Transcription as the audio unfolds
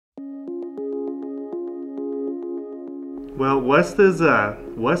Well, West is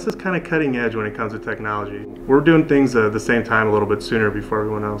kind of cutting edge when it comes to technology. We're doing things at the same time a little bit sooner before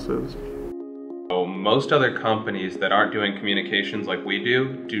everyone else is. So most other companies that aren't doing communications like we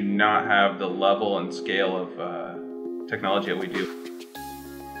do not have the level and scale of technology that we do.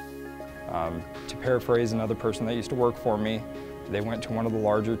 To paraphrase another person that used to work for me, they went to one of the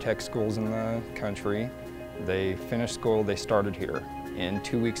larger tech schools in the country. They finished school, they started here. In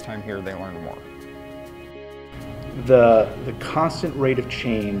 2 weeks' time here, they learned more. The constant rate of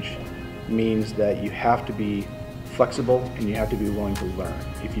change means that you have to be flexible and you have to be willing to learn.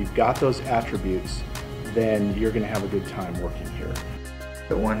 If you've got those attributes, then you're going to have a good time working here.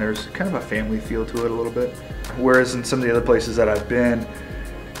 When there's kind of a family feel to it a little bit, whereas in some of the other places that I've been,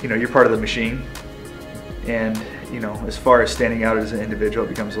 you're part of the machine, and as far as standing out as an individual, it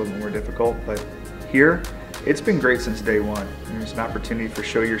becomes a little more difficult. But here, it's been great since day one. There's an opportunity for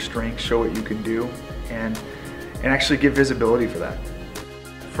show your strengths, show what you can do, and actually give visibility for that.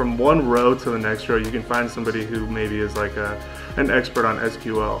 From one row to the next row, you can find somebody who maybe is like an expert on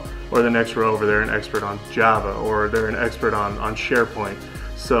SQL, or the next row over there an expert on Java, or they're an expert on SharePoint.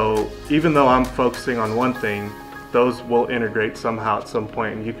 So even though I'm focusing on one thing, those will integrate somehow at some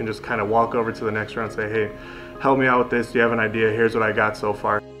point, and you can just kind of walk over to the next row and say, hey, help me out with this, do you have an idea, here's what I got so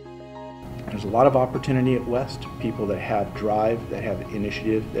far. There's a lot of opportunity at West. People that have drive, that have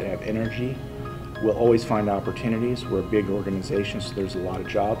initiative, that have energy will always find opportunities. We're a big organization, so there's a lot of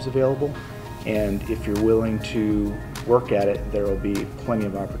jobs available. And if you're willing to work at it, there will be plenty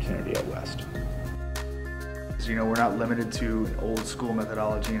of opportunity at West. We're not limited to an old school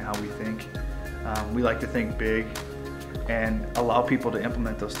methodology and how we think. We like to think big and allow people to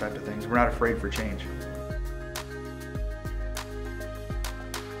implement those type of things. We're not afraid for change.